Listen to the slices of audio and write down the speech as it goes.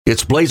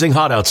It's blazing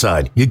hot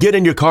outside. You get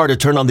in your car to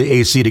turn on the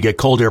AC to get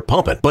cold air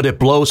pumping, but it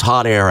blows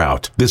hot air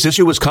out. This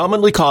issue is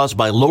commonly caused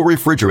by low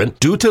refrigerant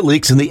due to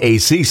leaks in the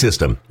AC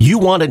system. You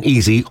want an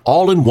easy,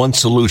 all-in-one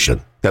solution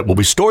that will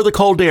restore the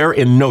cold air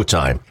in no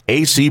time.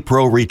 AC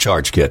Pro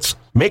Recharge Kits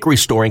make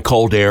restoring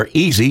cold air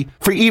easy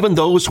for even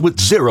those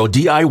with zero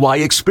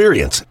DIY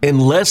experience in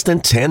less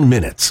than 10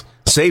 minutes.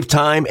 Save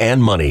time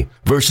and money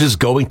versus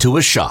going to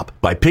a shop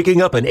by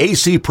picking up an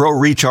AC Pro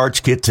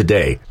Recharge Kit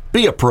today.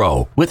 Be a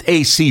pro with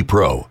AC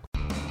Pro.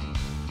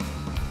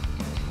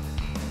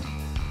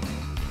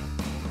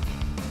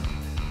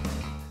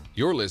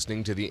 You're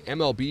listening to the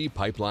MLB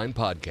Pipeline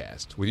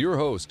Podcast with your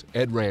host,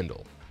 Ed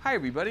Randall. Hi,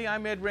 everybody.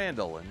 I'm Ed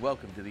Randall, and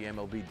welcome to the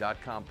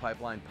MLB.com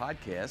Pipeline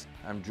Podcast.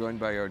 I'm joined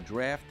by our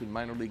draft and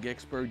minor league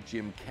expert,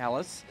 Jim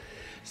Callis.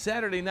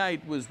 Saturday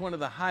night was one of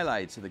the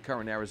highlights of the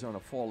current Arizona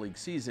Fall League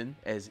season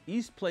as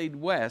East played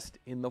West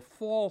in the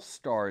Fall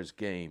Stars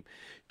game.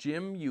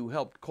 Jim, you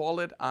helped call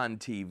it on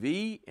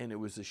TV, and it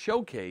was a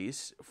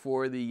showcase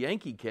for the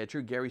Yankee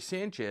catcher, Gary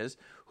Sanchez,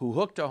 who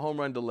hooked a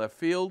home run to left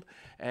field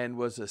and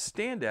was a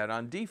standout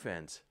on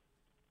defense.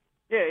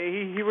 Yeah,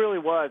 he really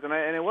was, and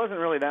it wasn't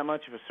really that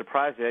much of a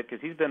surprise, Ed, because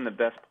he's been the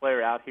best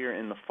player out here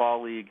in the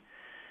Fall League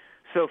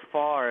so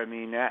far. I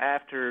mean,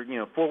 after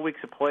 4 weeks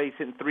of play, he's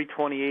hitting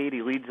 .328.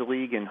 He leads the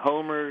league in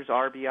homers,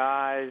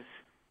 RBIs,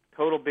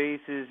 total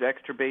bases,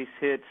 extra base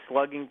hits,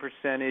 slugging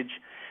percentage.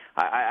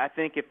 I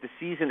think if the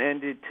season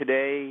ended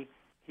today,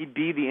 he'd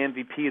be the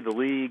MVP of the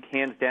league,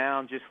 hands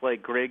down, just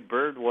like Greg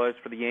Bird was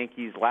for the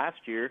Yankees last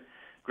year.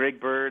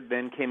 Greg Bird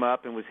then came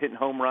up and was hitting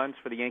home runs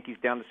for the Yankees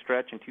down the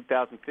stretch in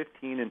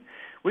 2015, and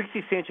we can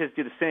see Sanchez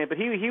do the same. But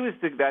he was,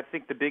 I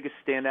think, the biggest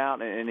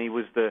standout, and he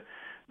was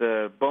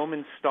the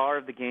Bowman star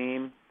of the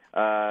game.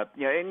 Not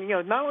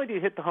only did he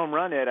hit the home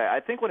run, Ed,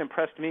 I think what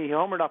impressed me, he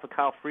homered off of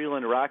Kyle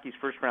Freeland, a Rockies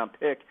first-round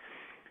pick,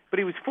 but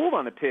he was fooled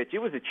on the pitch. It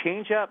was a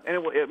changeup, and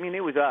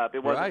it was up.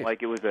 It wasn't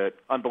like it was an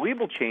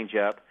unbelievable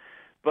changeup,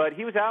 but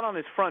he was out on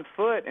his front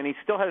foot, and he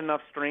still had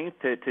enough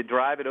strength to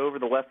drive it over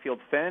the left field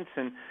fence.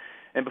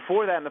 And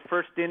before that, in the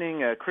first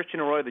inning,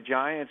 Christian Arroyo of the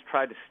Giants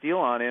tried to steal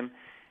on him.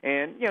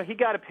 And, he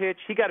got a pitch.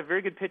 He got a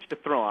very good pitch to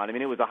throw on. I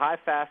mean, it was a high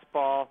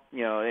fastball,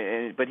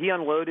 but he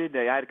unloaded.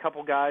 I had a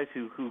couple guys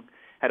who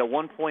had a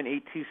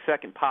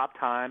 1.82-second pop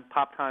time.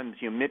 Pop time's,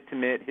 mitt to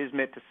mitt, his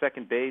mitt to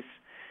second base.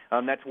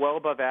 That's well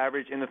above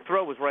average. And the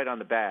throw was right on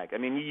the bag. I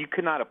mean, you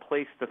could not have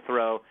placed the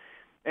throw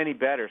any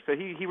better. So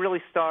he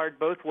really starred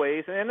both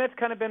ways. And that's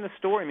kind of been the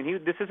story. I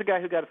mean, this is a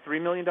guy who got a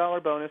 $3 million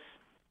bonus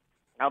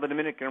out of the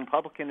Dominican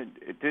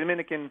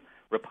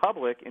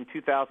Republic in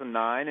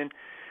 2009, and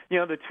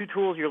the two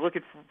tools you're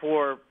looking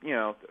for,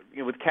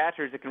 with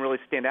catchers that can really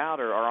stand out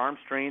are arm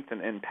strength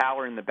and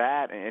power in the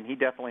bat, and he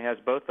definitely has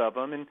both of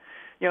them. And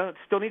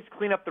still needs to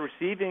clean up the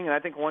receiving, and I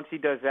think once he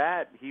does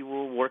that, he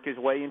will work his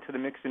way into the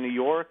mix in New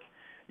York.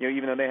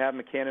 Even though they have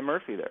McCann and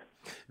Murphy there.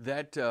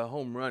 That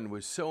home run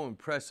was so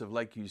impressive.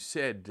 Like you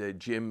said,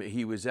 Jim,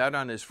 he was out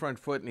on his front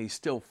foot, and he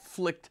still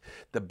flicked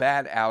the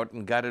bat out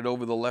and got it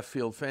over the left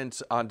field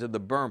fence onto the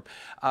berm.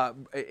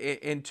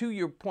 And to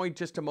your point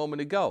just a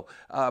moment ago,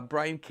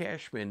 Brian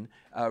Cashman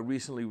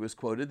recently was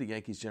quoted, the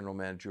Yankees general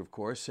manager, of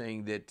course,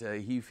 saying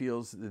that he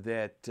feels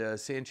that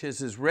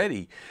Sanchez is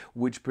ready,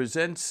 which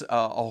presents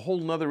a whole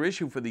nother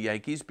issue for the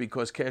Yankees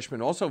because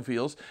Cashman also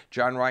feels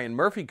John Ryan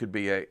Murphy could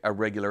be a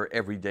regular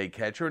everyday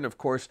catcher. And, of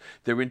course,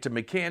 they're into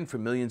McCann for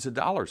millions of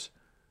dollars.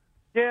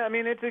 Yeah, I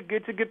mean, it's a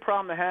good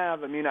problem to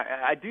have. I mean,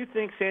 I do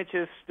think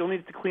Sanchez still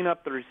needs to clean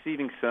up the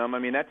receiving some. I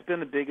mean, that's been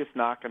the biggest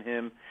knock on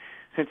him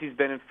since he's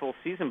been in full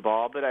season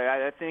ball. But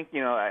I think,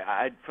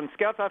 from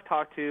scouts I've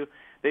talked to,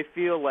 they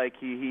feel like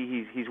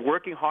he's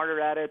working harder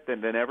at it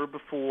than ever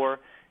before,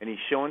 and he's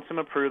showing some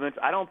improvements.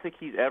 I don't think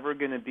he's ever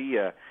going to be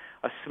a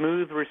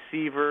smooth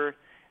receiver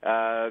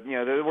that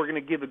we're going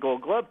to give the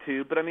Gold Glove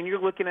to. But, I mean,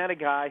 you're looking at a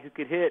guy who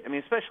could hit,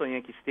 especially in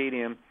Yankee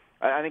Stadium.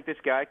 I think this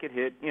guy could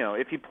hit,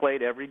 if he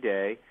played every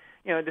day.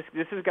 This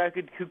is a guy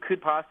who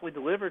could possibly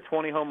deliver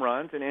 20 home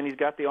runs, and he's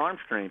got the arm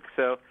strength.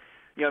 So,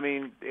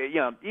 even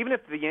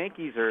if the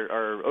Yankees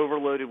are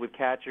overloaded with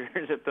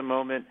catchers at the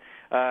moment,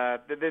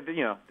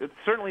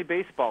 certainly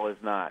baseball is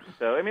not.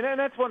 So, I mean, and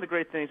that's one of the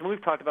great things. And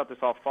we've talked about this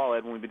all fall,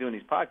 Ed, when we've been doing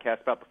these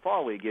podcasts about the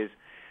Fall League is,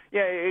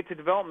 it's a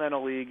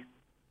developmental league,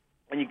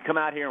 and you can come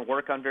out here and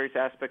work on various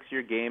aspects of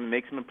your game and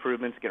make some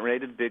improvements, get ready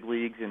to the big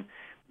leagues, and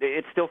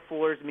it still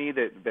floors me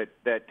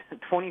that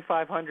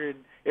 2,500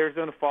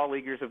 Arizona Fall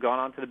Leaguers have gone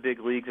on to the big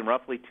leagues, and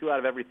roughly 2 out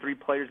of every 3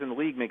 players in the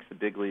league makes the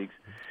big leagues.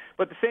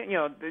 But the same,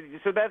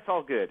 so that's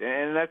all good,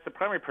 and that's the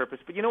primary purpose.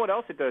 But you know what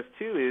else it does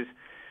too is,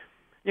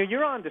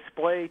 you're on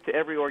display to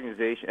every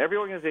organization. Every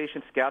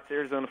organization scouts the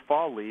Arizona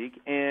Fall League,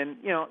 and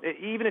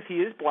even if he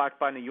is blocked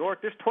by New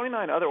York, there's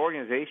 29 other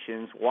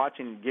organizations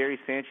watching Gary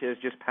Sanchez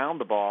just pound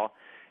the ball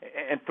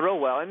and throw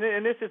well. And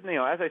this is,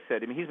 as I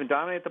said, he's been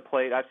dominating at the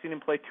plate. I've seen him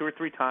play 2 or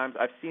 3 times.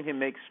 I've seen him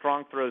make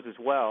strong throws as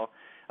well.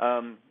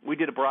 We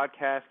did a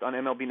broadcast on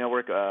MLB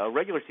Network, a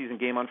regular season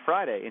game on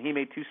Friday, and he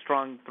made 2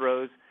 strong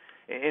throws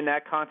in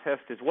that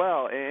contest as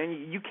well.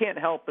 And you can't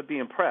help but be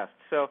impressed.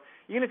 So,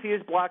 even if he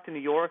is blocked in New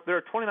York, there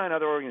are 29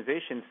 other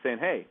organizations saying,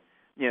 hey,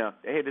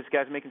 hey, this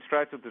guy's making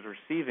strides with his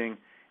receiving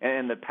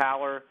and the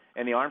power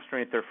and the arm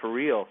strength are for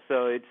real.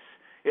 So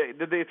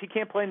if he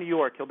can't play in New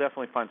York, he'll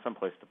definitely find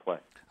someplace to play.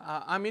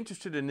 I'm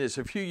interested in this.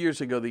 A few years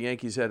ago, the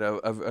Yankees had,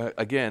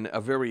 again, a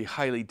very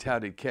highly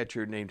touted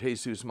catcher named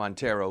Jesus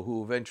Montero,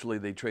 who eventually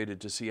they traded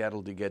to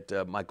Seattle to get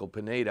Michael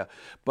Pineda.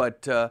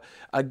 But,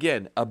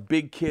 again, a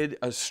big kid,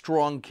 a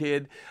strong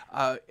kid,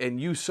 and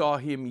you saw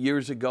him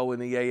years ago in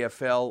the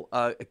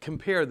AFL.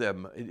 Compare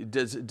them.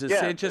 Does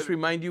Sanchez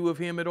remind you of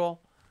him at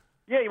all?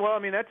 Yeah, well, I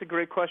mean, that's a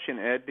great question,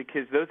 Ed,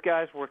 because those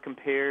guys were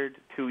compared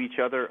to each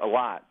other a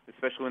lot,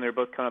 especially when they were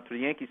both coming up through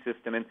the Yankee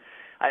system. And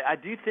I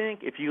do think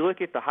if you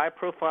look at the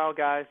high-profile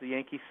guys, the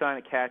Yankees sign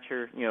a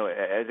catcher,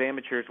 as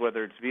amateurs,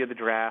 whether it's via the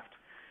draft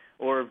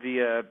or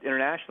via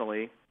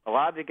internationally, a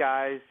lot of the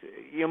guys,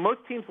 most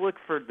teams look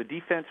for the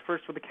defense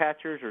first with the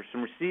catchers or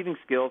some receiving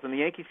skills, and the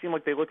Yankees seem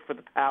like they look for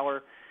the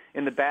power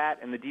in the bat,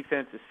 and the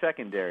defense is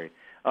secondary.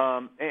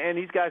 And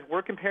these guys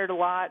were compared a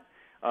lot.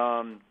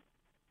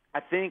 I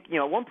think,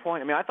 at one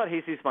point, I thought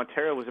Jesus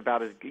Montero was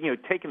about as,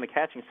 taking the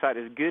catching side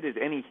as good as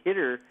any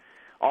hitter,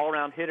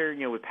 all-around hitter,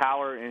 with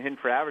power and hitting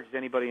for average as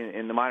anybody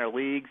in the minor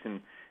leagues,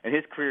 and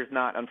his career is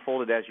not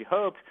unfolded as you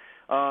hoped.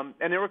 And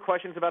there were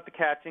questions about the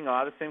catching, a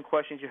lot of the same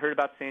questions you heard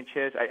about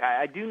Sanchez.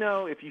 I do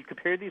know if you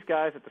compare these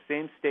guys at the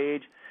same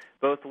stage,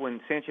 both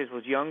when Sanchez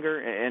was younger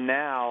and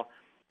now,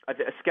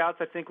 scouts,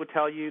 I think, would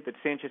tell you that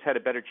Sanchez had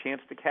a better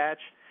chance to catch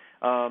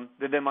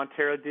than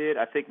Montero did.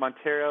 I think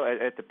Montero,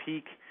 at the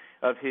peak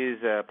of his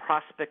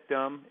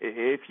prospectum,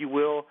 if you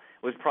will,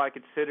 was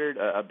probably considered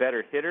a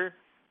better hitter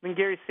than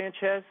Gary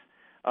Sanchez.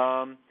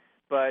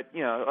 But,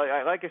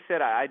 like I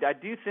said, I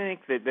do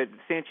think that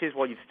Sanchez,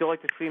 while you'd still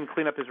like to see him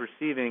clean up his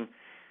receiving,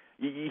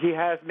 he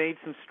has made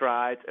some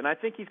strides. And I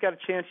think he's got a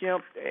chance,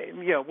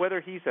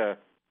 whether he's a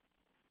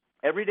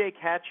everyday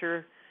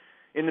catcher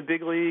in the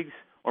big leagues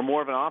or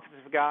more of an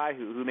offensive guy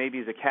who maybe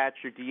is a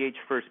catcher, DH,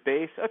 first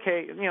base,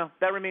 okay,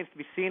 that remains to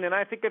be seen. And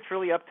I think that's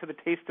really up to the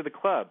taste of the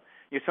club.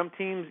 Some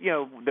teams,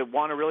 that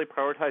want to really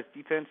prioritize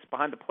defense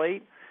behind the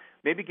plate,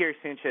 maybe Gary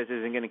Sanchez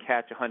isn't going to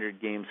catch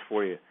 100 games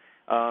for you.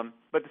 But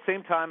at the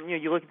same time,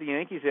 you look at the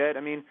Yankees, Ed,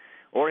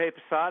 Jorge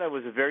Posada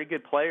was a very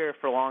good player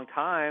for a long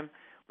time,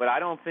 but I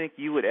don't think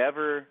you would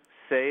ever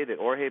say that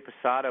Jorge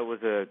Posada was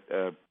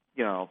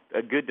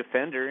a good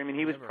defender.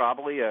 He was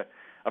probably a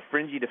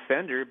fringy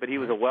defender, but he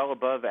was a well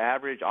above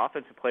average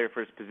offensive player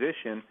for his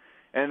position.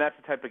 And that's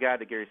the type of guy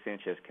that Gary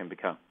Sanchez can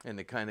become. And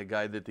the kind of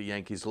guy that the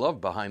Yankees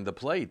love behind the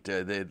plate.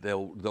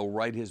 They'll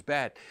ride his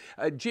bat.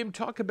 Jim,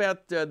 talk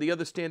about the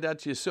other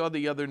standouts you saw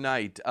the other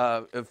night.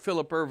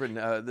 Phillip Ervin,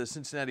 the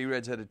Cincinnati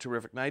Reds had a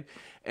terrific night.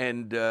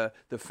 And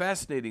the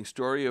fascinating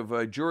story of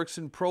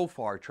Jurickson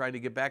Profar trying to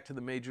get back to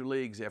the major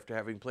leagues after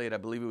having played, I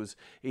believe it was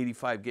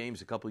 85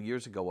 games a couple of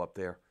years ago up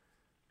there.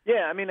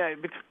 Yeah,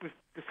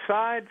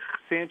 besides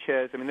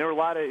Sanchez, there were a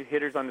lot of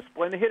hitters on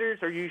display. And the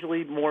hitters are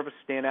usually more of a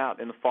standout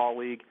in the fall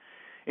league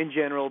in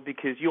general,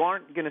 because you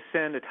aren't going to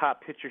send a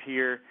top pitcher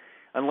here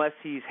unless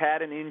he's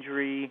had an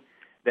injury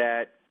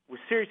that was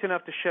serious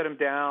enough to shut him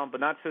down, but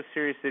not so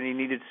serious that he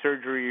needed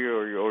surgery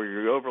or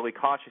you're overly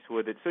cautious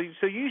with it.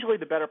 So usually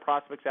the better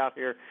prospects out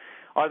here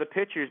are the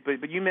pitchers.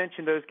 But you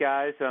mentioned those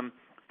guys.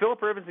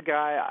 Phillip Ervin's a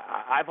guy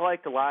I've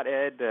liked a lot,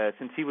 Ed,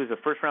 since he was a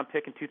first-round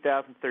pick in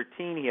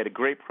 2013. He had a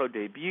great pro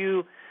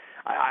debut.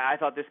 I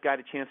thought this guy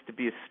had a chance to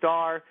be a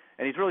star,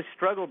 and he's really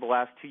struggled the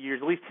last 2 years,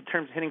 at least in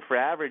terms of hitting for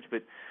average.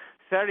 But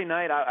Saturday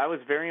night, I was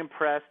very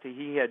impressed.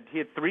 He had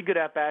 3 good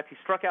at-bats. He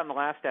struck out in the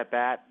last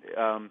at-bat,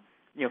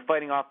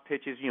 fighting off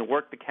pitches,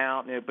 worked the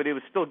count, but it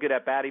was still a good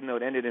at-bat, even though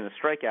it ended in a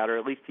strikeout, or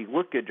at least he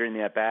looked good during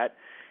the at-bat.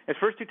 His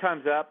first 2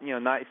 times up,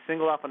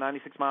 singled off a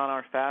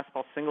 96-mile-an-hour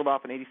fastball, singled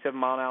off an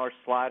 87-mile-an-hour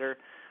slider,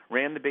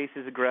 ran the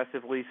bases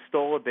aggressively,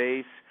 stole a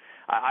base.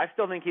 I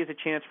still think he has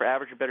a chance for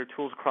average or better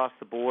tools across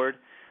the board.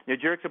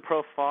 Jurickson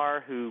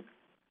Profar, who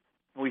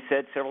we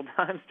said several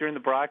times during the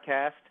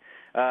broadcast,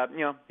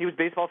 he was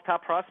baseball's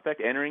top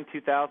prospect entering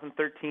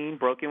 2013,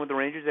 broke in with the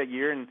Rangers that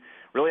year, and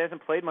really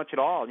hasn't played much at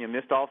all.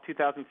 Missed all of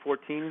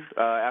 2014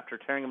 after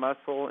tearing a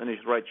muscle in his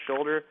right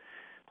shoulder.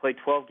 Played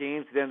 12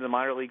 games at the end of the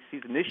minor league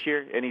season this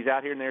year, and he's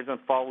out here in the Arizona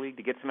Fall League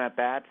to get some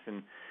at-bats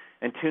and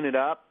tune it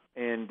up.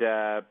 And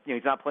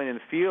he's not playing in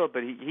the field,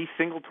 but he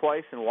singled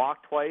twice and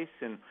walked twice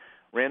and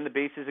ran the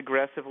bases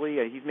aggressively.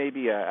 He's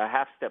maybe a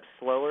half step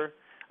slower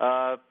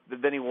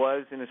than he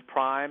was in his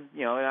prime,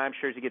 and I'm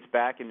sure as he gets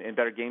back in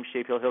better game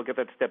shape, he'll get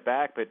that step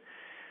back. But,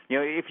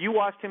 if you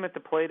watched him at the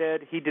plate,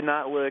 Ed, he did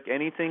not look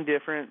anything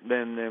different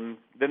than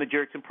the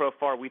Jurickson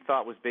Profar we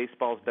thought was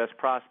baseball's best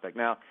prospect.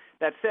 Now,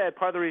 that said,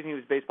 part of the reason he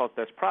was baseball's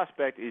best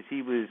prospect is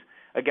he was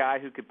a guy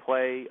who could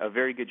play a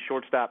very good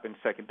shortstop and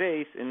second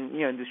base, and,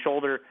 the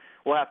shoulder,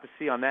 we'll have to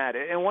see on that.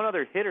 And one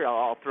other hitter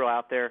I'll throw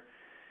out there,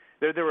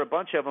 there were a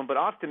bunch of them, but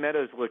Austin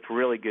Meadows looked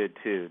really good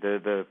too.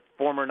 The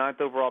former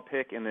 9th overall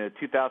pick in the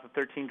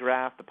 2013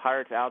 draft, the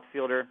Pirates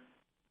outfielder.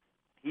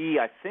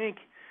 I think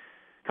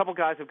a couple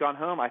guys have gone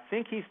home. I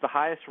think he's the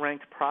highest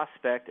ranked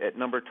prospect at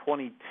number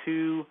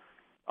 22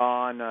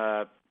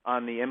 on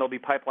on the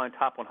MLB Pipeline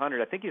Top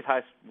 100. I think he's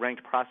highest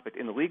ranked prospect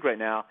in the league right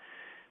now.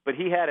 But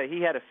he had a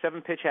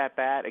 7-pitch at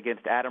bat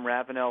against Adam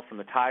Ravenel from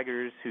the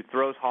Tigers, who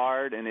throws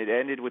hard, and it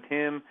ended with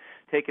him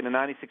taking a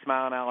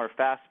 96-mile-an-hour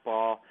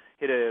fastball,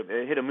 hit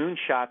a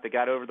moonshot that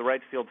got over the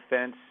right field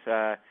fence.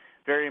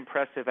 Very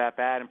impressive at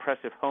bat,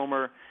 impressive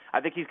homer. I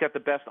think he's got the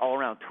best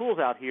all-around tools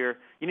out here.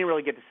 You didn't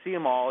really get to see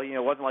them all. You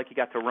know, it wasn't like he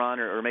got to run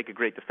or make a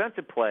great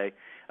defensive play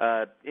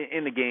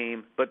in the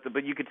game, but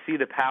you could see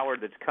the power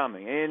that's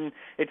coming. And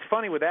it's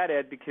funny with that,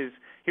 Ed, because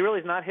he really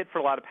has not hit for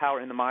a lot of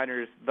power in the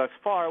minors thus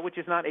far, which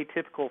is not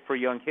atypical for a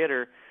young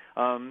hitter.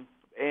 And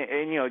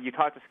you know, you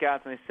talk to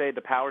scouts and they say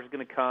the power's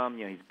going to come.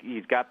 You know,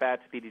 he's got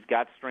bat speed, he's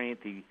got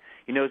strength, he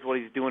knows what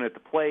he's doing at the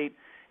plate.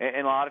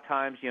 And a lot of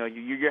times, you know,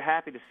 you're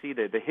happy to see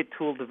the hit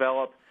tool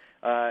develop,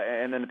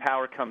 and then the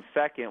power comes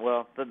second.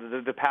 Well,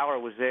 the power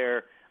was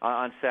there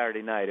on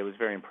Saturday night. It was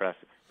very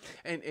impressive.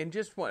 And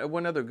just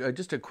one other,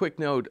 just a quick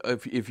note,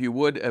 if you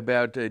would,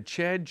 about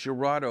Chad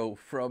Girardo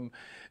from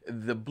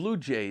the Blue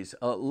Jays,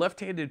 a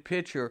left-handed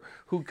pitcher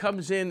who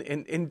comes in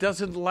and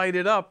doesn't light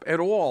it up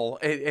at all,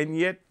 and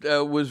yet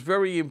was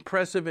very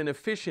impressive and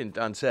efficient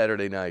on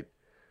Saturday night.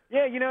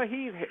 Yeah,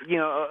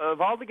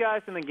 of all the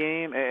guys in the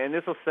game, and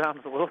this will sound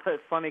a little bit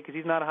funny because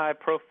he's not a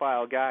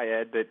high-profile guy,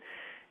 Ed, but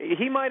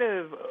he might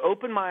have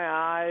opened my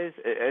eyes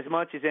as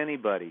much as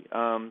anybody.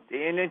 And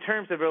in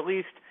terms of at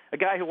least a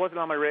guy who wasn't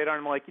on my radar,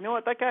 I'm like, you know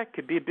what, that guy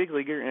could be a big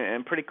leaguer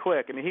and pretty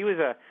quick. I mean, he was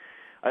a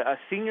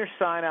senior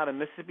sign out of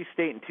Mississippi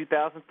State in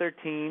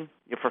 2013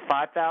 for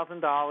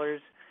 $5,000.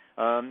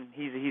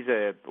 He's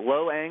a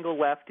low-angle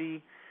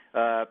lefty.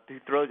 He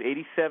throws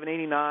 87,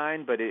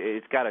 89, but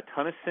it's got a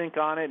ton of sink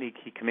on it, and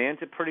he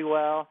commands it pretty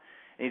well.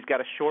 And he's got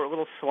a short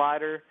little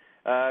slider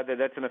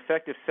that's an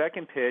effective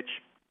second pitch.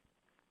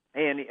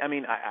 And, I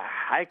mean,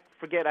 I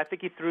forget, I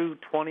think he threw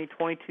 20,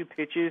 22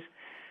 pitches.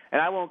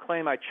 And I won't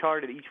claim I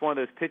charted each one of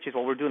those pitches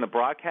while we're doing the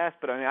broadcast,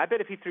 but, I mean, I bet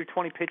if he threw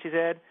 20 pitches,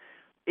 Ed,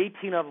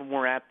 18 of them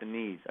were at the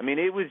knees. I mean,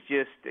 it was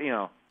just,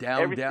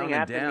 everything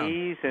at the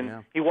knees.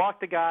 And he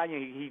walked the guy.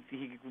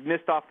 He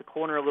missed off the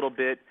corner a little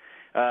bit.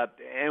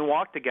 And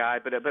walked the guy,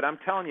 but I'm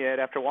telling you, Ed,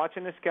 after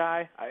watching this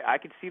guy, I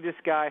could see this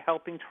guy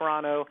helping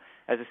Toronto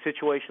as a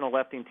situational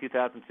lefty in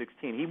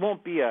 2016. He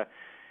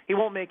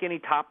won't make any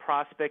top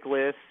prospect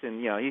lists,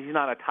 and he's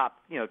not a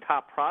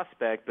top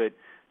prospect, but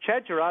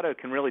Chad Girardo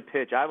can really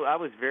pitch. I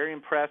was very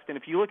impressed, and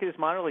if you look at his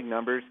minor league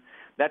numbers,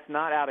 that's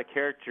not out of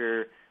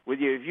character with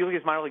you. If you look at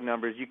his minor league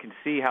numbers, you can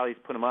see how he's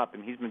put them up,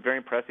 and he's been very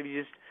impressive.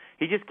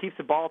 He just keeps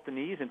the ball at the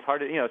knees, and it's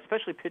hard to,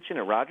 especially pitching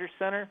at Rogers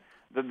Center.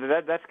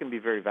 That's going to be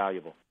very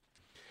valuable.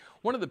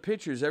 One of the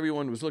pitchers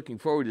everyone was looking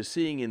forward to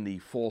seeing in the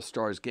Fall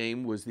Stars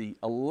game was the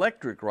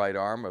electric right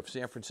arm of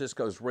San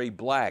Francisco's Ray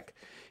Black.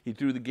 He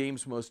threw the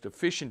game's most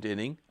efficient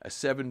inning, a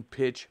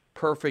 7-pitch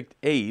perfect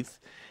eighth,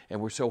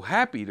 and we're so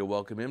happy to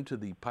welcome him to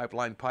the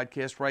Pipeline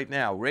Podcast right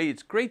now. Ray,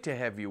 it's great to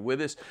have you with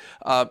us.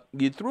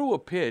 You threw a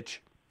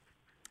pitch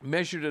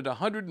measured at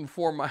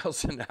 104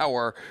 miles an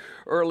hour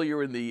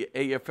earlier in the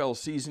AFL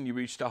season. You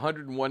reached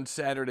 101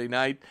 Saturday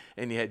night,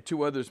 and you had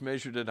two others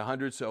measured at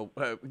 100, so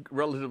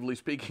relatively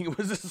speaking, it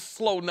was a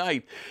slow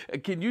night.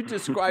 Can you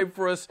describe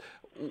for us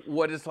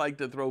what it's like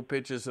to throw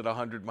pitches at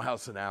 100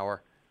 miles an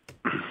hour?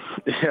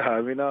 Yeah,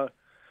 I mean,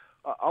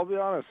 I'll be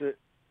honest, it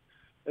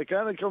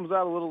kind of comes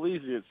out a little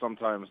easier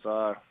sometimes.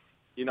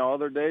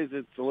 Other days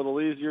it's a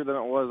little easier than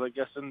it was, I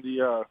guess, in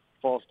the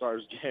Fall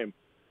Stars game.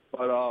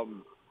 But,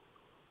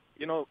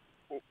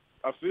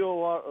 I feel a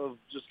lot of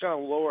just kind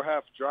of lower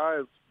half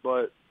drive,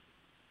 but,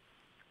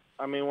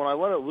 I mean, when I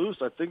let it loose,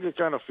 I think it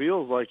kind of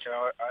feels like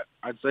how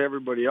I'd say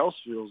everybody else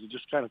feels. It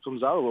just kind of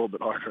comes out a little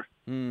bit harder.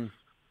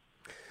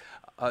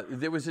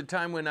 There was a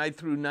time when I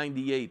threw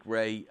 98,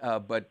 Ray,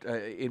 but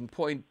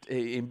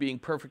in being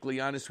perfectly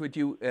honest with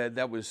you,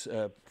 that was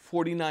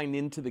 49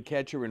 into the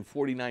catcher and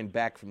 49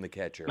 back from the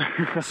catcher.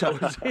 So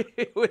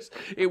it was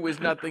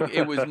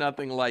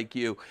nothing like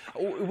you.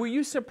 Were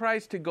you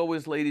surprised to go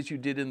as late as you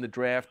did in the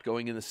draft,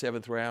 going in the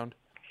 7th round?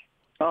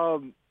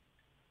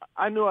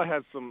 I knew I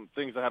had some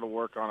things I had to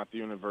work on at the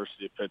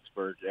University of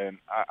Pittsburgh, and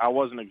I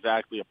wasn't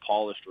exactly a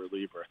polished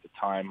reliever at the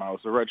time. I was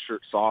a redshirt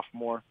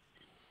sophomore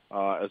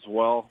as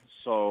well.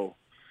 So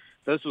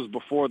this was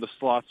before the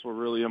slots were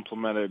really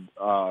implemented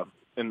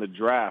in the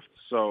draft.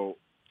 So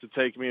to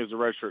take me as a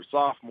redshirt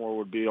sophomore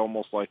would be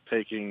almost like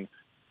taking,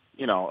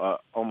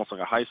 almost like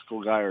a high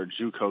school guy or a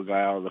JUCO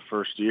guy out of the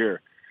first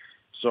year.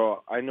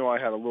 So I knew I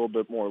had a little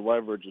bit more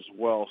leverage as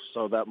well,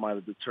 so that might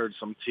have deterred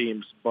some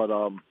teams. But,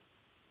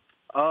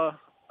 the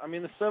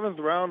 7th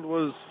round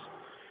was,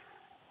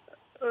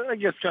 I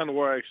guess, kind of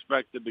where I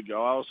expected to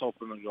go. I was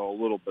hoping to go a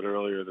little bit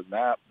earlier than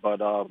that,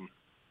 but,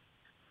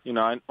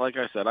 like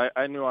I said,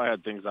 I knew I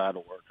had things I had to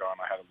work on.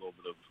 I had a little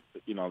bit of,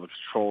 the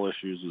control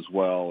issues as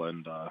well,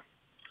 and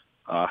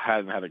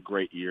hadn't had a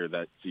great year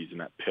that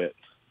season at Pitt.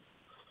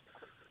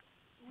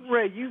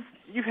 Ray,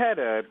 you've had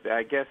a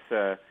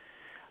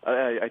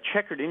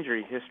checkered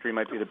injury history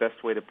might be the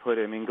best way to put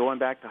it. I mean, going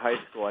back to high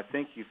school, I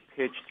think you've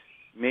pitched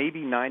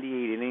maybe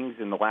 98 innings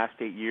in the last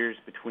 8 years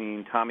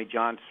between Tommy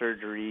John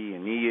surgery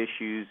and knee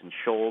issues and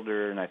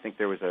shoulder, and I think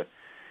there was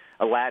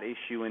a lat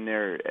issue in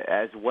there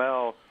as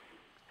well.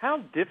 How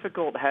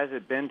difficult has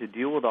it been to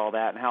deal with all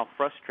that, and how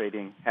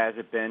frustrating has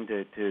it been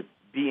to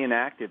be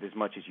inactive as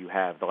much as you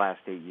have the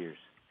last 8 years?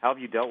 How have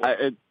you dealt with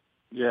it?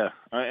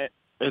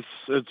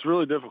 It's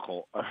really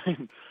difficult. I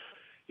mean,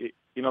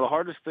 the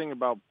hardest thing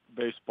about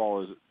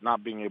baseball is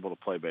not being able to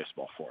play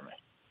baseball for me.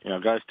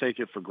 Guys take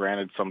it for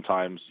granted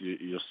sometimes.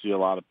 You'll see a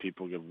lot of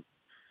people get,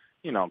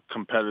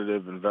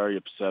 competitive and very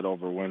upset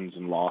over wins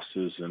and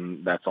losses,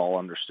 and that's all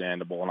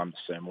understandable, and I'm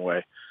the same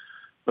way.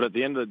 But at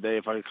the end of the day,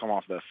 if I could come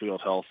off that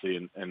field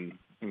healthy and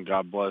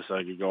God bless,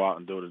 I could go out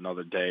and do it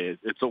another day,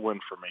 it's a win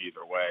for me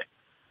either way.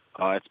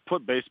 It's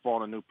put baseball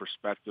in a new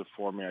perspective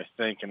for me, I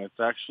think, and it's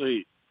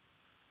actually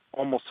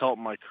almost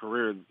helped my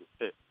career.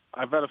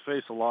 I've had to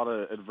face a lot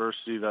of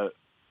adversity that,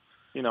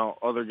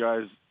 other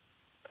guys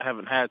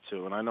haven't had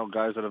to. And I know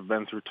guys that have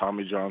been through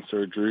Tommy John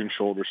surgery and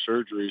shoulder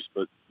surgeries,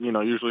 but,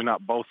 usually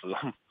not both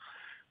of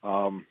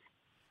them.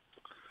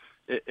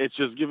 It's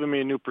just given me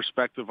a new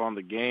perspective on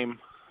the game,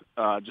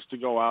 just to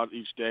go out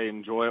each day,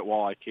 enjoy it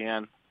while I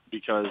can,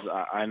 because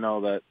I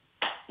know that,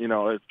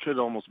 it could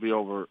almost be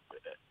over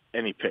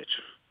any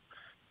pitch.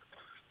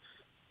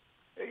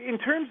 In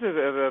terms of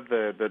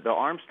the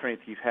arm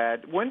strength you've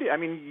had,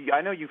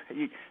 I know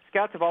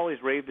scouts have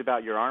always raved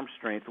about your arm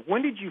strength.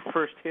 When did you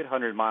first hit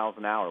 100 miles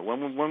an hour?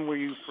 When were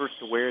you first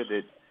aware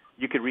that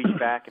you could reach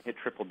back and hit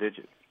triple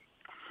digits?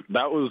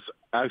 That was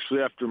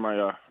actually after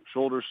my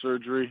shoulder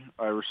surgery.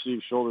 I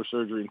received shoulder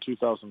surgery in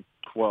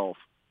 2012,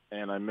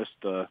 and I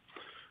missed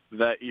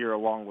that year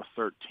along with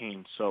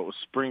 13. So it was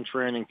spring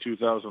training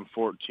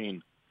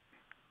 2014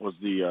 was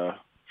the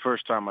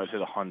first time I'd hit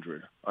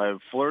 100. I've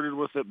flirted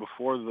with it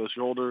before the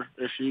shoulder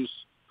issues.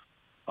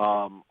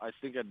 I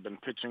think I'd been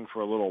pitching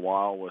for a little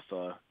while with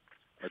a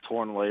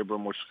torn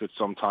labrum, which could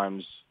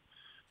sometimes,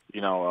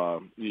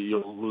 you'll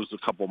lose a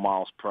couple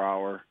miles per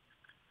hour.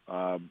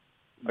 A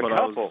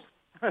couple?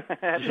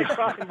 That's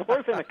probably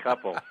more than a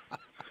couple.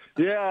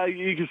 Yeah,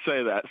 you can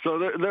say that. So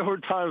there were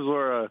times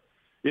where,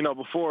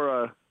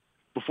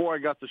 before I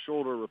got the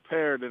shoulder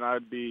repaired, and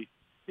I'd be,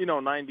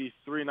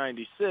 93,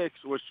 96,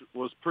 which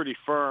was pretty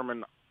firm,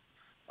 and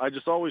I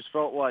just always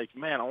felt like,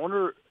 man, I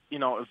wonder,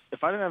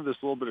 if I didn't have this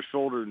little bit of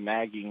shoulder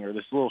nagging or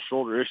this little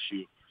shoulder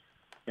issue,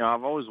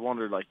 I've always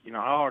wondered, like, how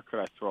hard could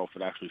I throw if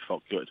it actually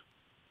felt good?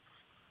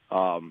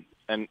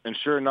 And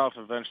sure enough,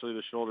 eventually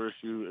the shoulder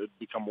issue had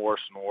become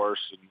worse and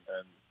worse,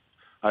 and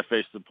I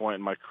faced the point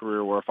in my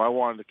career where if I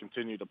wanted to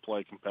continue to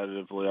play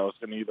competitively, I was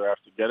going to either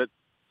have to get it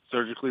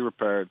surgically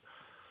repaired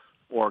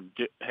or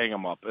hang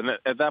them up. And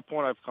at that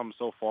point, I've come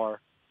so far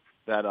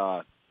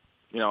that,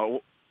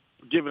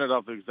 giving it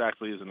up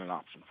exactly isn't an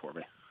option for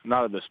me.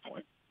 Not at this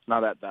point.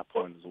 Not at that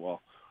point as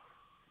well.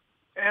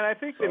 And I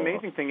think the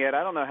amazing thing, Ed,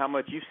 I don't know how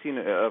much you've seen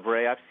of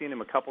Ray. I've seen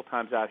him a couple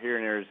times out here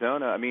in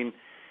Arizona. I mean,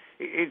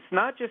 it's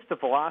not just the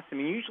velocity. I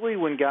mean, usually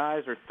when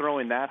guys are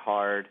throwing that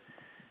hard,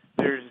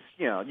 there's,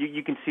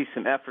 you can see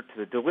some effort to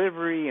the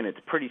delivery, and it's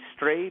pretty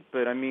straight.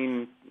 But, I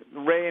mean,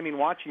 Ray,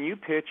 watching you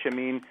pitch,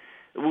 we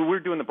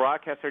were doing the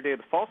broadcast our day of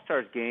the Fall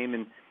Stars game,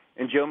 and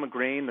Joe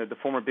McGrain, the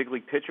former big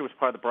league pitcher, was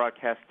part of the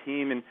broadcast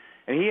team, and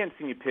he hadn't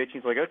seen you pitch.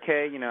 He's like,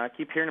 okay, I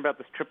keep hearing about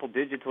this triple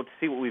digits. Let's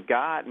see what we've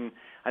got. And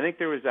I think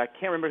there was, I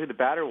can't remember who the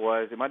batter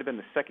was. It might have been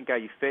the second guy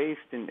you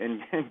faced.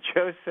 And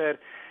Joe said,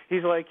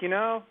 you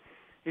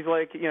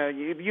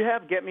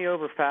have get me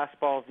over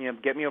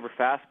fastballs, get me over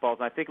fastballs.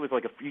 And I think it was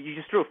like you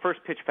just threw a first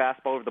pitch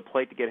fastball over the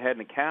plate to get ahead in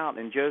the count.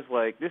 And Joe's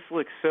like, this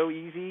looks so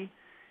easy.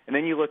 And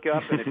then you look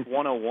up and it's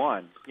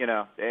 101, and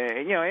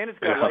it's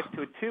got life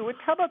to it too.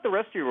 How about the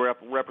rest of your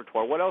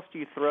repertoire? What else do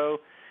you throw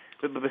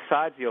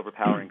besides the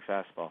overpowering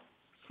fastball?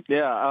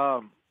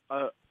 Yeah,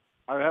 I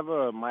have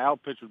my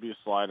out pitch would be a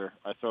slider.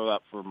 I throw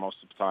that for most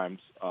of the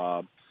times.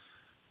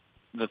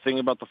 The thing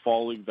about the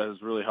fall league that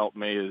has really helped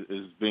me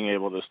is being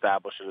able to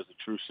establish it as a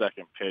true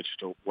second pitch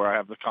to where I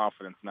have the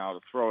confidence now to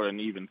throw it in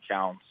even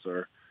counts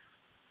or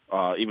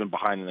even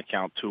behind in the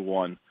count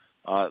 2-1.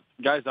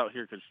 Guys out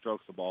here could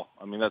stroke the ball.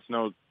 That's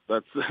no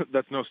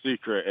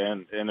secret.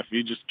 And if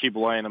you just keep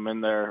laying them in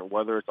there,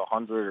 whether it's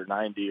 100 or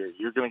 90,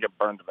 you're going to get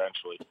burned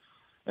eventually.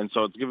 And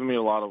so it's given me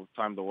a lot of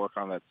time to work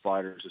on that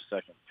slider as a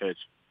second pitch.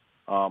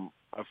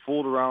 I've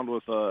fooled around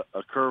with a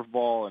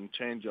curveball and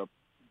changeup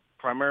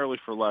primarily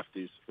for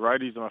lefties.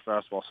 Righties, I'm a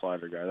fastball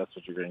slider guy. That's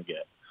what you're going to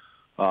get.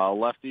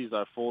 Lefties,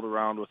 I've fooled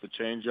around with a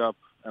changeup,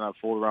 and I've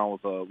fooled around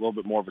with a little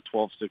bit more of a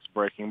 12-6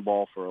 breaking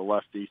ball for a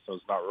lefty, so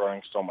it's not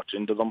running so much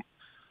into them.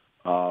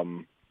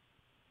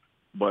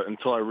 But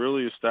until I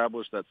really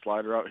establish that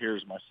slider out here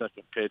as my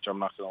second pitch, I'm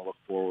not going to look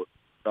forward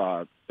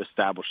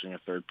establishing a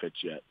third pitch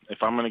yet.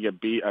 If I'm going to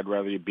get beat, I'd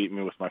rather you beat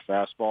me with my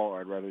fastball, or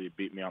I'd rather you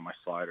beat me on my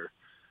slider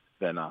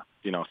than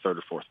third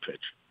or fourth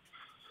pitch.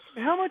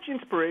 How much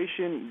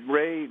inspiration,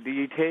 Ray, do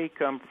you take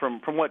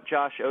from what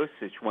Josh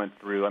Osich went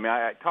through?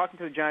 Talking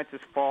to the Giants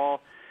this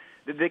fall,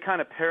 they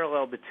kind of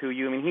paralleled the two of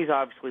you. I mean, he's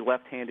obviously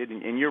left-handed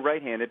and you're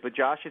right-handed, but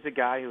Josh is a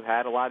guy who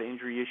had a lot of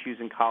injury issues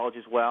in college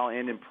as well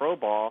and in pro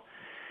ball.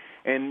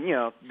 And,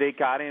 they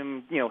got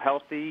him,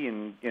 healthy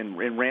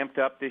and ramped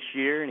up this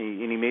year, and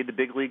he made the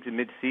big leagues in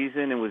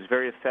midseason and was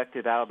very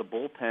effective out of the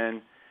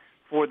bullpen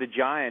for the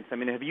Giants. I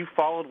mean, have you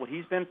followed what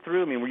he's been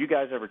through? I mean, were you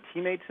guys ever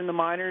teammates in the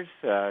minors?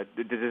 Does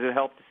it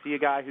help to see a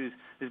guy who's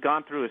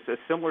gone through a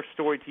similar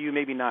story to you,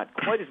 maybe not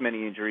quite as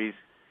many injuries,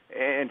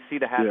 and see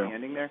the happy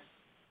ending there?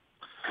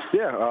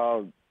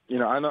 Yeah,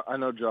 I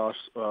know Josh.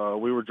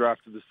 We were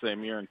drafted the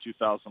same year in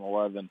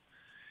 2011,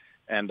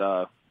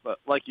 and but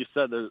like you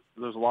said, there's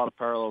a lot of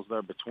parallels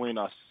there between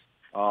us.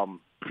 I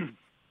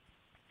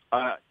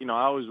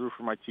always root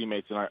for my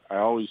teammates, and I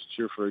always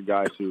cheer for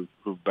guys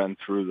who've been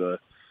through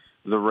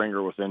the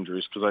ringer with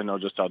injuries, because I know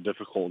just how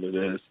difficult it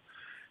is.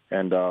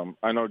 And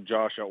I know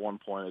Josh at one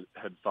point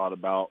had thought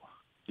about,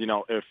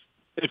 if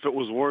it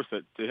was worth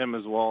it to him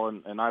as well.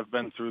 And I've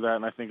been through that,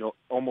 and I think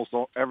almost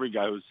every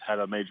guy who's had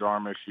a major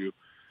arm issue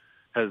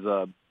has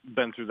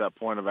been through that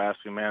point of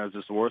asking, man, is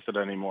this worth it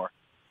anymore?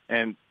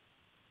 And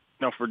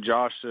for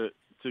Josh to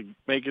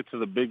make it to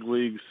the big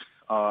leagues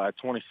at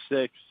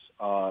 26,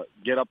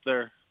 get up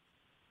there,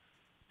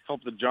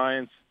 help the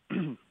Giants,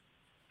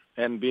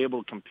 and be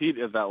able to compete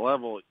at that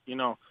level,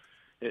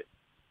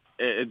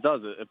 it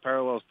does. It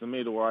parallels to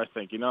me to where I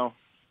think,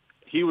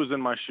 he was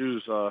in my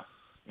shoes,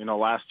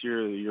 last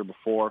year, the year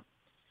before,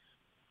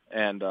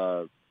 and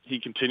he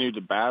continued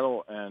to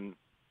battle, and,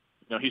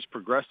 he's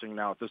progressing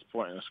now at this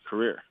point in his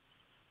career.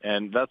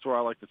 And that's where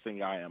I like to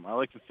think I am. I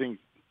like to think,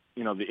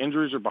 the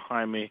injuries are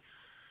behind me.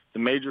 The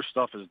major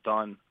stuff is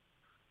done.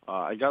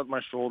 I got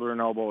my shoulder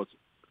and elbow. It's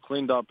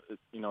cleaned up.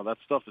 That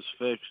stuff is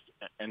fixed.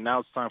 And now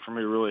it's time for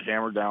me to really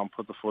hammer down,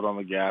 put the foot on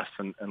the gas,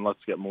 and let's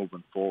get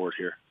moving forward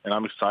here. And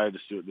I'm excited to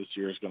see what this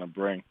year is going to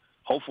bring.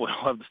 Hopefully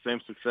I'll have the same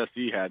success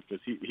he had,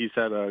 because he's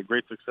had a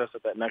great success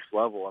at that next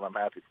level, and I'm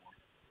happy for him.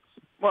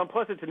 Well, and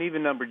plus it's an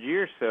even-numbered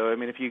year, so, I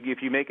mean, if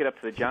you make it up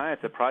to the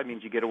Giants, that probably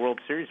means you get a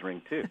World Series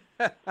ring, too.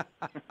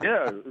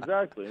 Yeah,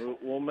 exactly.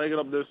 We'll make it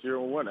up this year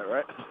and we'll win it,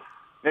 right?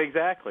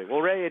 Exactly.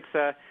 Well, Ray,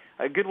 it's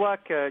good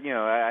luck.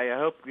 I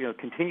hope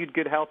continued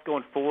good health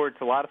going forward.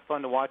 It's a lot of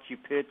fun to watch you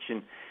pitch,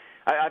 and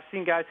I've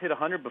seen guys hit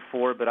 100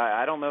 before, but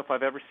I don't know if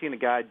I've ever seen a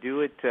guy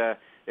do it,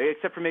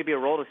 except for maybe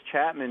Aroldis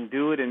Chapman,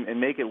 do it and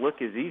make it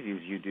look as easy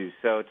as you do.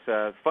 So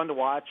it's fun to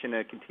watch, and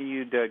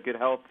continued good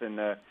health and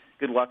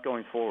good luck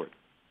going forward.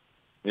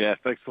 Yeah,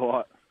 thanks a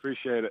lot.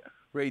 Appreciate it.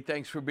 Ray,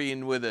 thanks for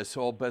being with us.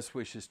 All best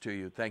wishes to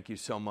you. Thank you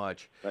so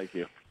much. Thank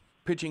you.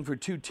 Pitching for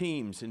two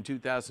teams in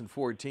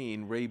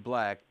 2014, Ray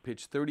Black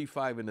pitched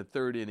 35 in the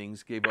third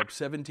innings, gave up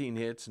 17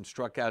 hits and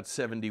struck out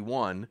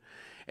 71.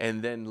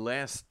 And then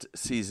last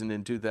season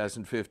in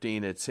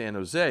 2015 at San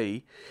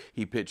Jose,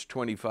 he pitched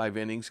 25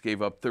 innings,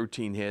 gave up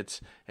 13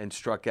 hits, and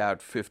struck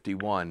out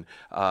 51.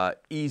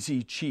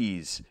 Easy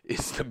cheese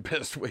is the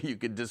best way you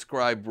could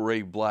describe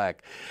Ray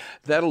Black.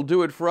 That'll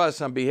do it for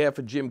us. On behalf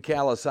of Jim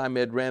Callis, I'm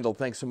Ed Randall.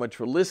 Thanks so much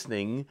for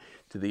listening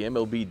to the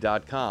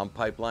MLB.com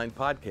Pipeline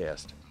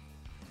Podcast.